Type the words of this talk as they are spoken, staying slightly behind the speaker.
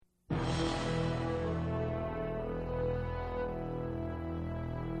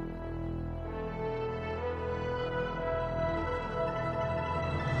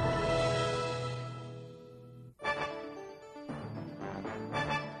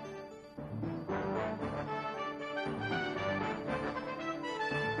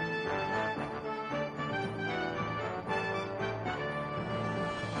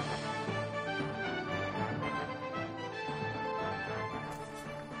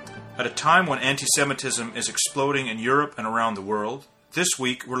At a time when anti-Semitism is exploding in Europe and around the world, this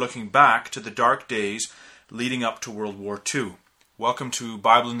week we're looking back to the dark days leading up to World War II. Welcome to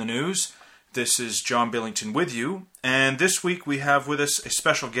Bible in the News. This is John Billington with you, and this week we have with us a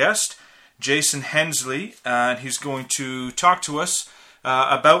special guest, Jason Hensley, and he's going to talk to us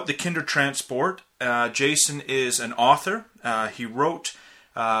about the Kindertransport. Jason is an author. He wrote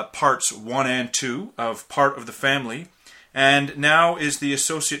parts 1 and 2 of Part of the Family, and now is the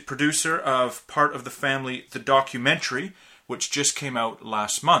associate producer of Part of the Family, the documentary, which just came out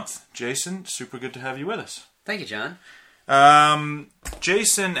last month. Jason, super good to have you with us. Thank you, John.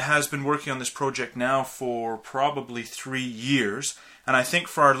 Jason has been working on this project now for probably 3 years, and I think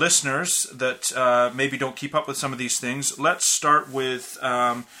for our listeners that maybe don't keep up with some of these things, let's start with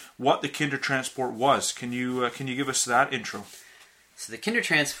what the Kindertransport was. Can you give us that intro? So the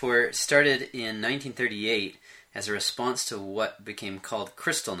Kindertransport started in 1938 as a response to what became called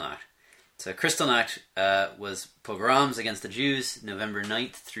Kristallnacht. So Kristallnacht was pogroms against the Jews, November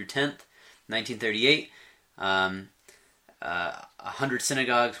 9th through 10th, 1938. 100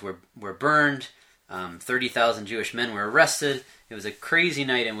 synagogues were burned. 30,000 Jewish men were arrested. It was a crazy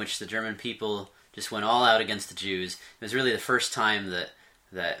night in which the German people just went all out against the Jews. It was really the first time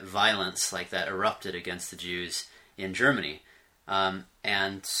that violence like that erupted against the Jews in Germany.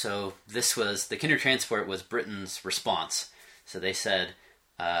 And so this was, the Kindertransport was Britain's response. So they said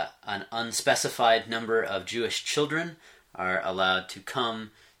an unspecified number of Jewish children are allowed to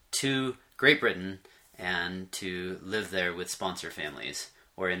come to Great Britain and to live there with sponsor families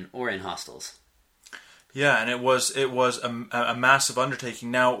or in hostels. Yeah, and it was a massive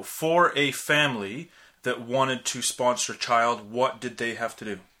undertaking. Now, for a family that wanted to sponsor a child, what did they have to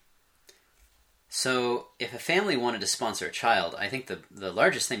do? So, if a family wanted to sponsor a child, I think the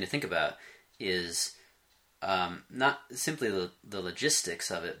largest thing to think about is not simply the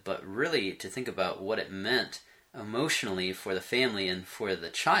logistics of it, but really to think about what it meant emotionally for the family and for the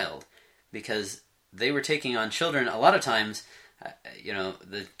child, because they were taking on children. A lot of times,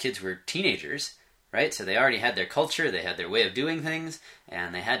 the kids were teenagers, right? So they already had their culture, they had their way of doing things,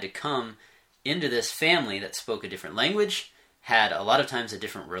 and they had to come into this family that spoke a different language, had a lot of times a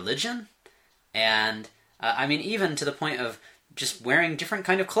different religion, and even to the point of just wearing different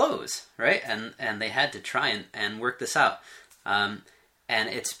kind of clothes, right? And they had to try and work this out. And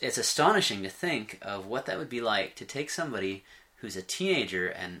it's astonishing to think of what that would be like to take somebody who's a teenager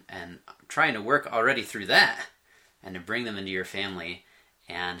and trying to work already through that, and to bring them into your family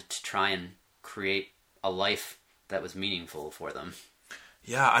and to try and create a life that was meaningful for them.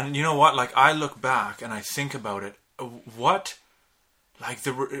 Yeah, and you know what? Like, I look back and I think about it.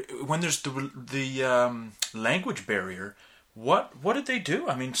 When there's the language barrier, what did they do?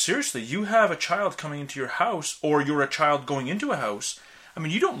 I mean, seriously, you have a child coming into your house, or you're a child going into a house. I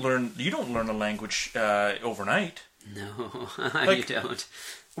mean, you don't learn a language overnight. No, you don't.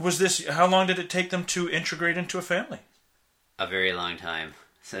 How long did it take them to integrate into a family? A very long time.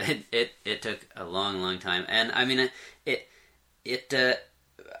 So it took a long time. And I mean, a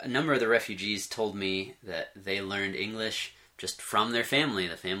number of the refugees told me that they learned English just from their family.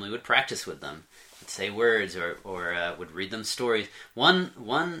 The family would practice with them, would say words, or would read them stories.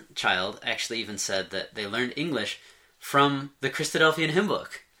 One child actually even said that they learned English from the Christadelphian hymn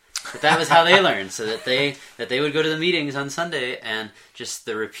book. That was how they learned, so that they would go to the meetings on Sunday, and just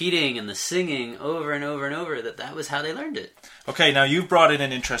the repeating and the singing over and over and over, that was how they learned it. Okay, now you've brought in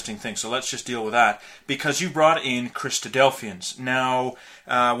an interesting thing, so let's just deal with that, because you brought in Christadelphians. Now,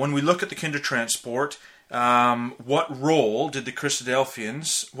 when we look at the Kindertransport, what role did the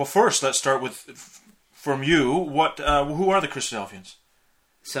Christadelphians... Well, first, let's start with, from you, who are the Christadelphians?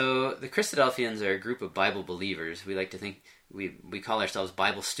 So, the Christadelphians are a group of Bible believers. We like to think... We call ourselves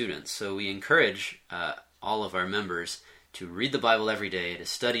Bible students, so we encourage all of our members to read the Bible every day, to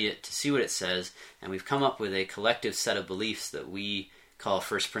study it, to see what it says, and we've come up with a collective set of beliefs that we call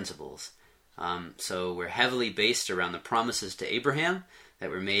first principles. So we're heavily based around the promises to Abraham that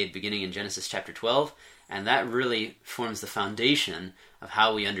were made beginning in Genesis chapter 12, and that really forms the foundation of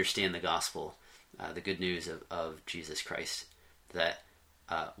how we understand the gospel, the good news of Jesus Christ, that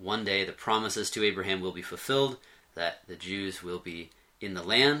one day the promises to Abraham will be fulfilled, that the Jews will be in the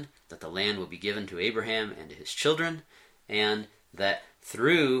land, that the land will be given to Abraham and to his children, and that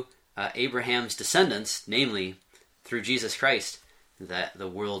through Abraham's descendants, namely through Jesus Christ, that the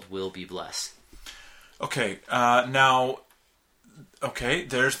world will be blessed. Okay, now,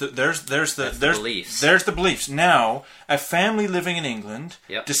 there's the beliefs. There's the beliefs. Now, a family living in England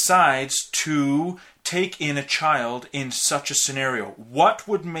decides to take in a child in such a scenario. What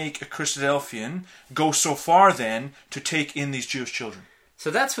would make a Christadelphian go so far then to take in these Jewish children? So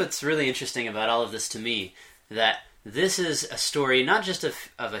that's what's really interesting about all of this to me, that this is a story not just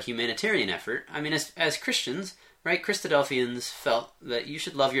of a humanitarian effort. I mean, as Christians, right, Christadelphians felt that you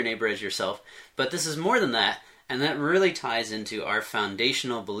should love your neighbor as yourself, but this is more than that, and that really ties into our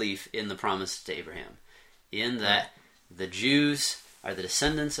foundational belief in the promise to Abraham, in that the Jews are the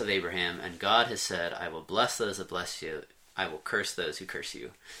descendants of Abraham, and God has said, I will bless those that bless you, I will curse those who curse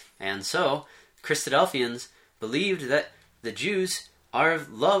you. And so, Christadelphians believed that the Jews are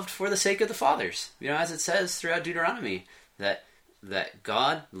loved for the sake of the fathers. You know, as it says throughout Deuteronomy, that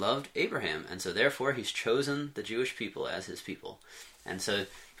God loved Abraham, and so therefore he's chosen the Jewish people as his people. And so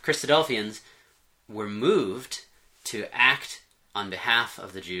Christadelphians were moved to act on behalf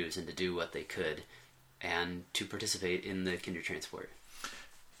of the Jews and to do what they could and to participate in the Kindertransport.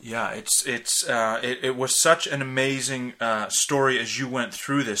 Yeah, it was such an amazing story as you went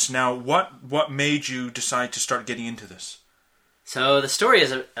through this. Now, what made you decide to start getting into this? So the story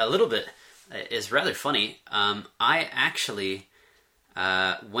is a little bit is rather funny. I actually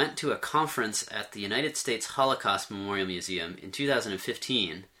went to a conference at the United States Holocaust Memorial Museum in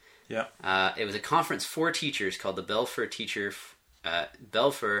 2015. Yeah. It was a conference for teachers called the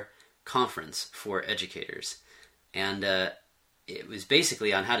Belfer Conference for Educators, and it was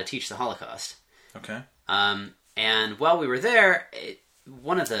basically on how to teach the Holocaust. Okay. And while we were there,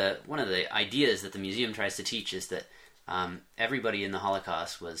 one of the ideas that the museum tries to teach is that everybody in the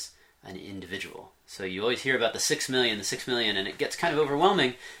Holocaust was an individual. So you always hear about the 6 million, and it gets kind of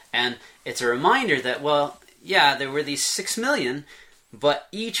overwhelming. And it's a reminder that, well, yeah, there were these 6 million, but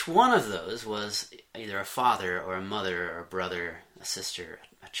each one of those was either a father or a mother or a brother, a sister,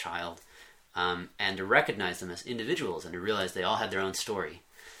 a child, and to recognize them as individuals and to realize they all had their own story.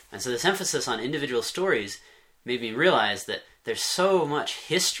 And so this emphasis on individual stories made me realize that there's so much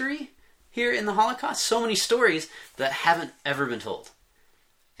history here in the Holocaust, so many stories that haven't ever been told.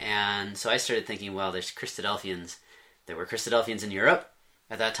 And so I started thinking, well, there were Christadelphians in Europe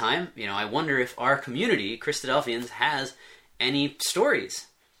at that time. You know, I wonder if our community, Christadelphians, has any stories.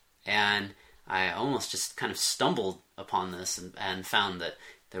 And I almost just kind of stumbled upon this and found that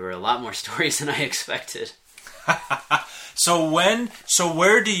there were a lot more stories than I expected. So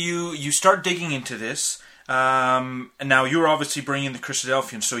where do you start digging into this? And now you're obviously bringing the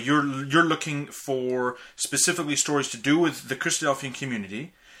Christadelphians, so you're looking for specifically stories to do with the Christadelphian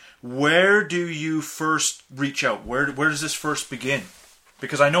community. Where do you first reach out? Where does this first begin?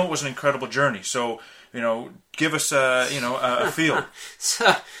 Because I know it was an incredible journey. So give us a feel.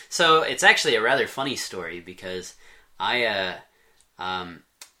 So it's actually a rather funny story because my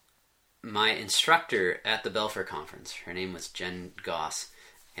instructor at the Belfer conference, her name was Jen Goss,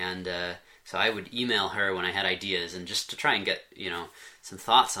 and so I would email her when I had ideas and just to try and get, some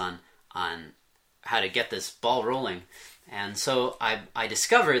thoughts on how to get this ball rolling. And so I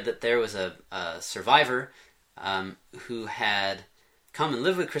discovered that there was a survivor who had come and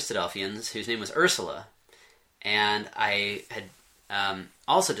lived with Christadelphians, whose name was Ursula. And I had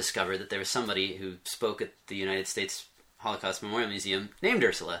also discovered that there was somebody who spoke at the United States Holocaust Memorial Museum named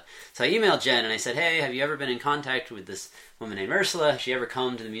Ursula. So I emailed Jen and I said, hey, have you ever been in contact with this woman named Ursula? Has she ever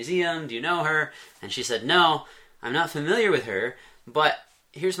come to the museum? Do you know her? And she said, no, I'm not familiar with her, but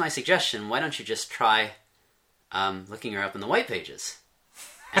here's my suggestion. Why don't you just try looking her up in the white pages?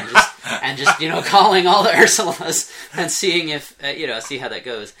 And just calling all the Ursulas and seeing if, see how that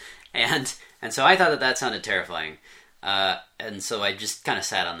goes. And so I thought that sounded terrifying. And so I just kind of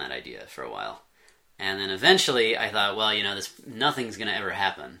sat on that idea for a while. And then eventually I thought, well, nothing's going to ever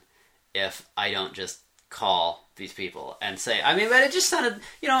happen if I don't just call these people and say, but it just sounded,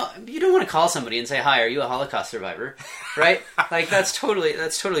 you don't want to call somebody and say, hi, are you a Holocaust survivor? Right? Like, that's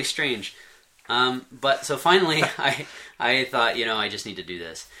totally strange. But so finally I thought, I just need to do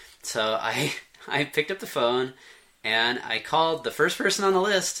this. So I picked up the phone and I called the first person on the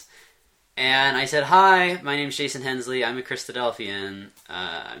list. And I said, hi, my name's Jason Hensley. I'm a Christadelphian.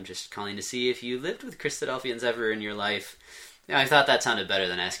 I'm just calling to see if you lived with Christadelphians ever in your life. I thought that sounded better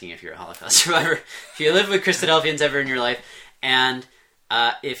than asking if you're a Holocaust survivor. If you lived with Christadelphians ever in your life. And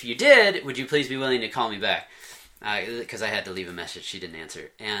if you did, would you please be willing to call me back? Because I had to leave a message. She didn't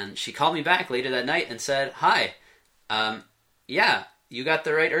answer. And she called me back later that night and said, hi, yeah, you got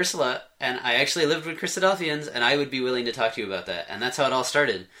the right Ursula. And I actually lived with Christadelphians, and I would be willing to talk to you about that. And that's how it all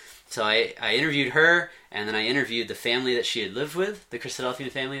started. So I interviewed her, and then I interviewed the family that she had lived with, the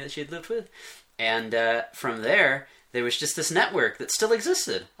Christadelphian family that she had lived with. And from there was just this network that still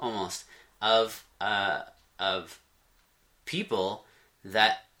existed, almost, of people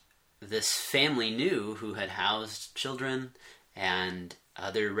that this family knew who had housed children and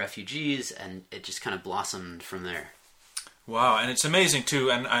other refugees, and it just kind of blossomed from there. Wow, and it's amazing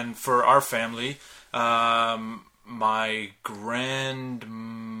too. And for our family, my grandmother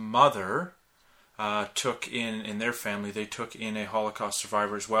took in their family, they took in a Holocaust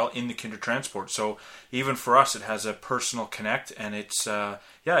survivor as well in the Kindertransport. So even for us, it has a personal connect, and it's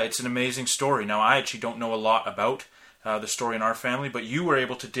it's an amazing story. Now, I actually don't know a lot about the story in our family, but you were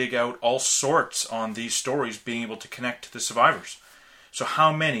able to dig out all sorts on these stories, being able to connect to the survivors. So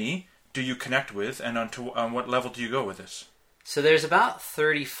how many do you connect with, and on what level do you go with this? So there's about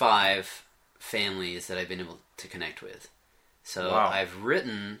 35 families that I've been able to connect with. So Wow. I've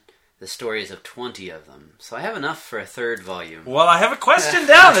written the stories of 20 of them. So I have enough for a third volume. Well, I have a question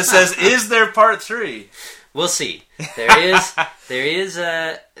down that says, is there part 3? We'll see. There is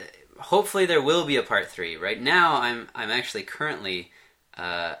a... Hopefully there will be a part 3. Right now, I'm actually currently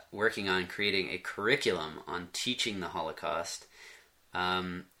working on creating a curriculum on teaching the Holocaust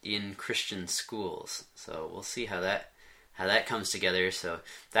in Christian schools. So we'll see how that comes together. So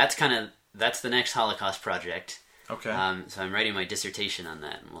that's the next Holocaust project. Okay. So I'm writing my dissertation on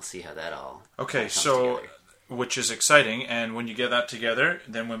that, and we'll see how that all Okay, comes so together. which is exciting, and when you get that together,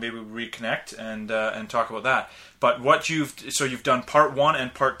 then we'll maybe reconnect and talk about that. But you've done part 1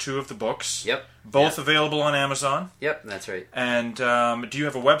 and part 2 of the books. Yep. Both available on Amazon. Yep, that's right. And do you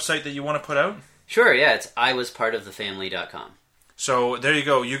have a website that you want to put out? Sure, yeah, it's iwaspartofthefamily.com. So there you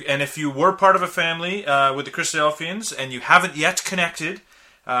go. And if you were part of a family with the Christadelphians and you haven't yet connected,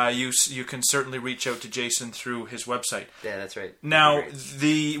 you can certainly reach out to Jason through his website. Yeah, that's right. Now,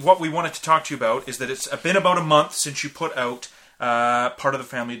 what we wanted to talk to you about is that it's been about a month since you put out Part of the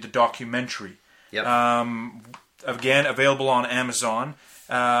Family, the documentary. Yep. Again, available on Amazon.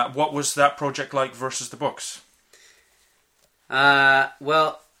 What was that project like versus the books?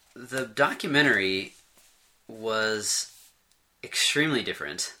 Well, the documentary was extremely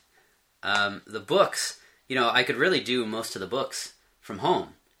different. The books, I could really do most of the books from home.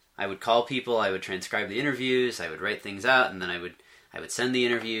 I would call people, I would transcribe the interviews, I would write things out, and then I would send the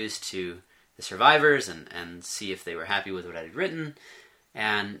interviews to the survivors and see if they were happy with what I had written,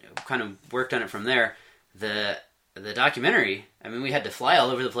 and kind of worked on it from there. The documentary, I mean, we had to fly all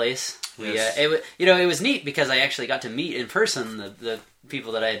over the place. Yes. It was neat because I actually got to meet in person the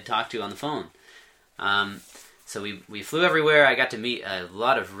people that I had talked to on the phone. So we flew everywhere. I got to meet a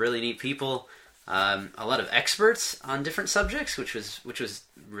lot of really neat people, a lot of experts on different subjects, which was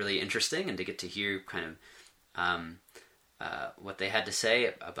really interesting, and to get to hear kind of what they had to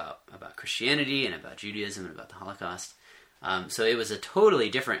say about Christianity and about Judaism and about the Holocaust. So it was a totally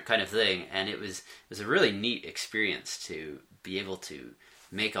different kind of thing, and it was a really neat experience to be able to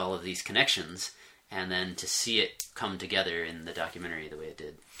make all of these connections and then to see it come together in the documentary the way it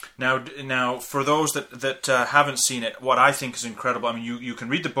did. Now, for those that haven't seen it, what I think is incredible, I mean, you can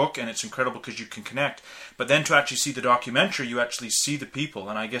read the book and it's incredible because you can connect, but then to actually see the documentary, you actually see the people,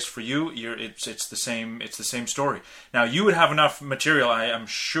 and I guess for you, it's the same story. Now, you would have enough material, I am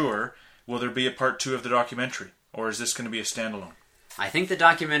sure. Will there be a part 2 of the documentary, or is this going to be a standalone? I think the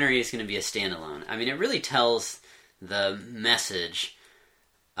documentary is going to be a standalone. I mean, it really tells the message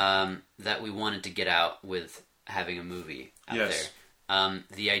that we wanted to get out with having a movie out Yes. there.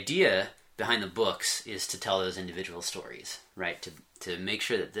 The idea behind the books is to tell those individual stories, right? To make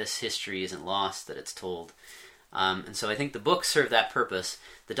sure that this history isn't lost, that it's told. And so I think the books serve that purpose.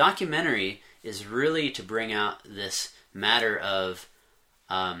 The documentary is really to bring out this matter of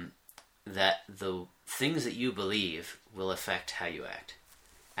that the things that you believe will affect how you act.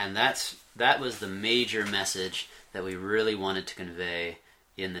 And that was the major message that we really wanted to convey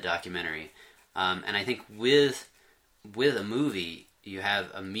in the documentary. And I think with a movie, you have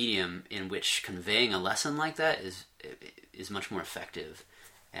a medium in which conveying a lesson like that is much more effective.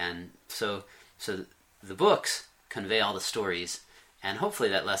 And so the books convey all the stories, and hopefully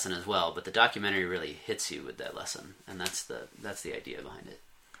that lesson as well, but the documentary really hits you with that lesson, and that's the idea behind it.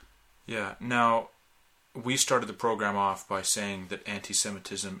 Yeah. Now, we started the program off by saying that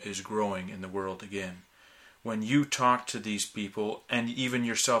anti-Semitism is growing in the world again. When you talk to these people, and even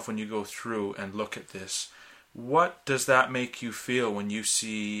yourself when you go through and look at this, what does that make you feel when you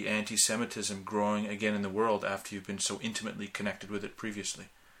see anti-Semitism growing again in the world after you've been so intimately connected with it previously?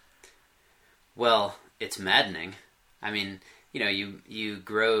 Well, it's maddening. I mean, you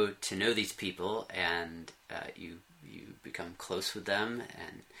grow to know these people, and you become close with them,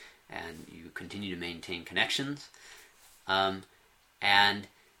 and you continue to maintain connections, and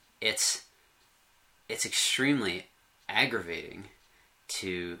it's extremely aggravating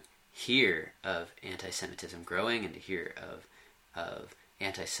to hear of anti-Semitism growing and to hear of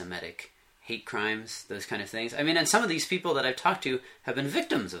anti-Semitic hate crimes, those kind of things. I mean, and some of these people that I've talked to have been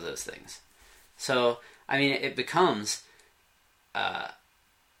victims of those things. So, I mean, it becomes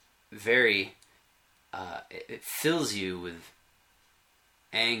very, it fills you with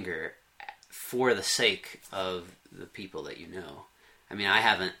anger for the sake of the people that you know. I mean, I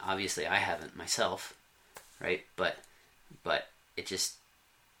haven't myself, right? But it just,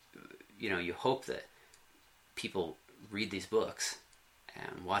 you hope that people read these books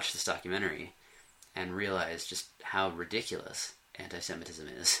and watch this documentary and realize just how ridiculous anti-Semitism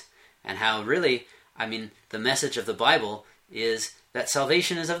is, and how really, the message of the Bible is that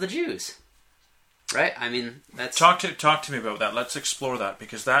salvation is of the Jews, right? That's... Talk to me about that. Let's explore that,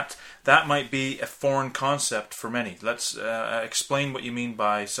 because that might be a foreign concept for many. Let's explain what you mean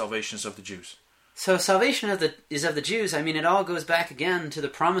by salvation is of the Jews. So salvation is of the Jews. it all goes back again to the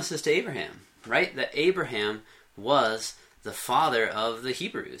promises to Abraham, right? That Abraham was the father of the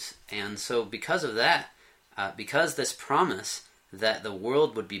Hebrews. And so because of that, because this promise that the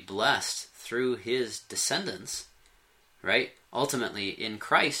world would be blessed through his descendants, right? Ultimately in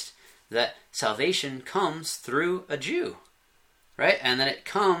Christ, that salvation comes through a Jew, right? And that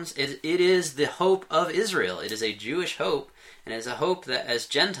it is the hope of Israel. It is a Jewish hope, and it is a hope that as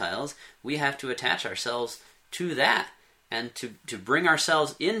Gentiles, we have to attach ourselves to that and to bring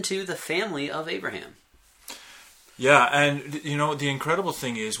ourselves into the family of Abraham. Yeah, and the incredible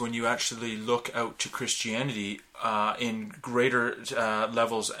thing is when you actually look out to Christianity in greater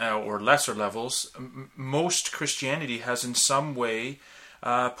levels or lesser levels, most Christianity has in some way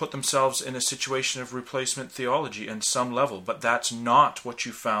put themselves in a situation of replacement theology in some level, but that's not what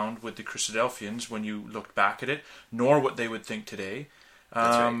you found with the Christadelphians when you looked back at it, nor what they would think today.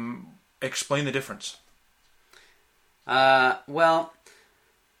 That's right. Explain the difference.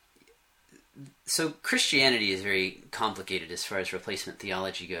 So Christianity is very complicated as far as replacement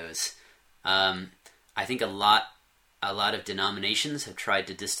theology goes. I think a lot of denominations have tried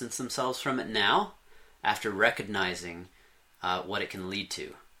to distance themselves from it now, after recognizing what it can lead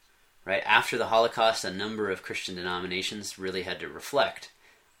to. Right after the Holocaust, a number of Christian denominations really had to reflect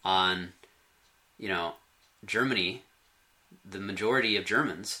on, Germany. The majority of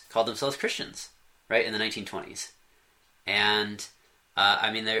Germans called themselves Christians, right, in the 1920s, and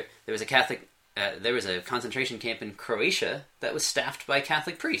there was a Catholic. There was a concentration camp in Croatia that was staffed by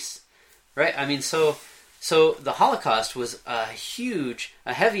Catholic priests, right? So the Holocaust was a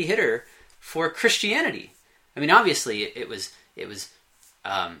heavy hitter for Christianity. Obviously it was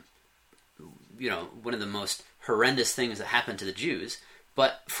one of the most horrendous things that happened to the Jews,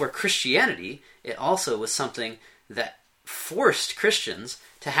 but for Christianity, it also was something that forced Christians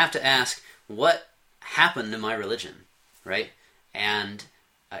to have to ask, what happened to my religion, right? And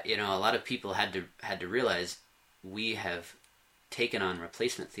a lot of people had to realize we have taken on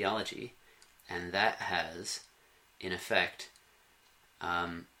replacement theology, and that has, in effect,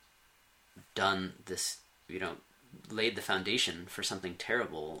 done this, laid the foundation for something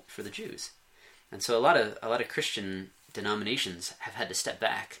terrible for the Jews. And so a lot of Christian denominations have had to step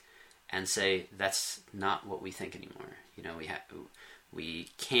back and say, that's not what we think anymore. We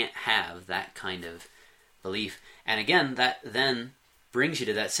can't have that kind of belief. And again, that then brings you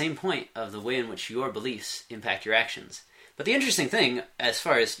to that same point of the way in which your beliefs impact your actions. But the interesting thing, as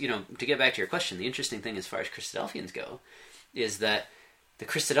far as, to get back to your question, the interesting thing as far as Christadelphians go, is that the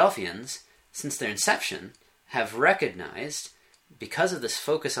Christadelphians, since their inception, have recognized, because of this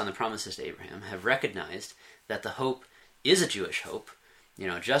focus on the promises to Abraham, have recognized that the hope is a Jewish hope.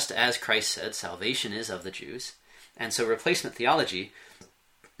 Just as Christ said, salvation is of the Jews. And so replacement theology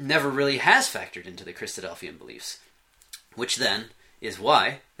never really has factored into the Christadelphian beliefs, which then is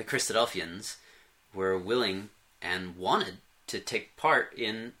why the Christadelphians were willing and wanted to take part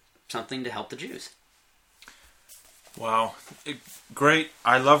in something to help the Jews. Wow, great!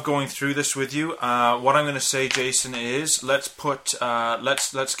 I love going through this with you. What I'm going to say, Jason, is let's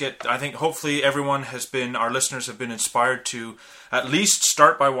get. I think hopefully our listeners have been inspired to at least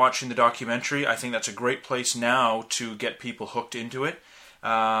start by watching the documentary. I think that's a great place now to get people hooked into it.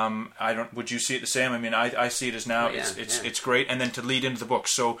 Would you see it the same? I see it as now. Oh, yeah, it's great, and then to lead into the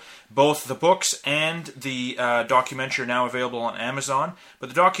books. So both the books and the documentary are now available on Amazon, but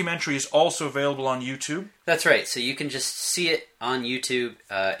the documentary is also available on YouTube. That's right. So you can just see it on YouTube.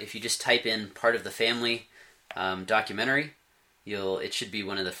 If you just type in "Part of the Family" documentary, it should be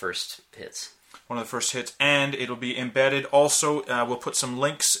one of the first hits. One of the first hits, and it'll be embedded. Also, we'll put some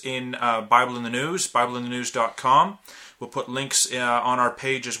links in Bible in the News, BibleInTheNews.com. We'll put links on our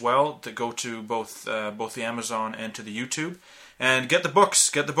page as well that go to both the Amazon and to the YouTube. And get the books,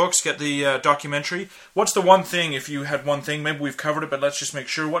 get the documentary. What's the one thing, if you had one thing, maybe we've covered it, but let's just make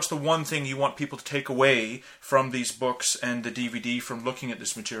sure, what's the one thing you want people to take away from these books and the DVD from looking at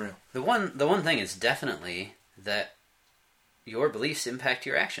this material? The one thing is definitely that your beliefs impact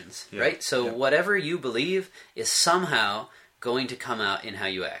your actions, Yeah. right? So Yeah. whatever you believe is somehow going to come out in how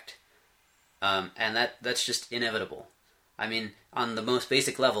you act. And that's just inevitable. I mean, on the most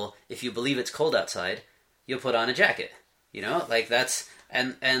basic level, if you believe it's cold outside, you'll put on a jacket. You know, like that's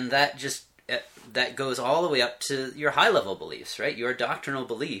and that just that goes all the way up to your high level beliefs, right? Your doctrinal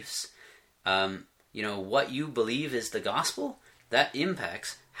beliefs. You know, what you believe is the gospel, that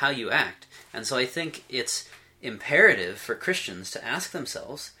impacts how you act. And so I think it's imperative for Christians to ask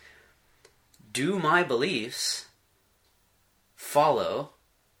themselves, do my beliefs follow,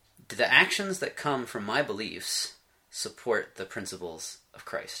 do the actions that come from my beliefs support the principles of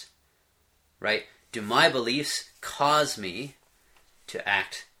Christ? Right? Do my beliefs cause me to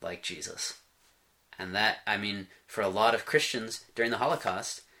act like Jesus? And that, I mean, for a lot of Christians during the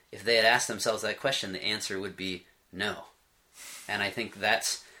Holocaust, if they had asked themselves that question, the answer would be no. And I think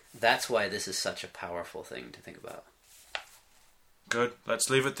that's why this is such a powerful thing to think about. Good. Let's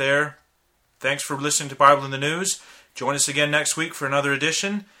leave it there. Thanks for listening to Bible in the News. Join us again next week for another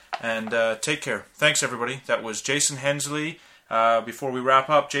edition. And take care. Thanks, everybody. That was Jason Hensley. Before we wrap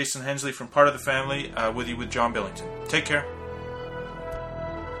up, Jason Hensley from Part of the Family with you with John Billington. Take care.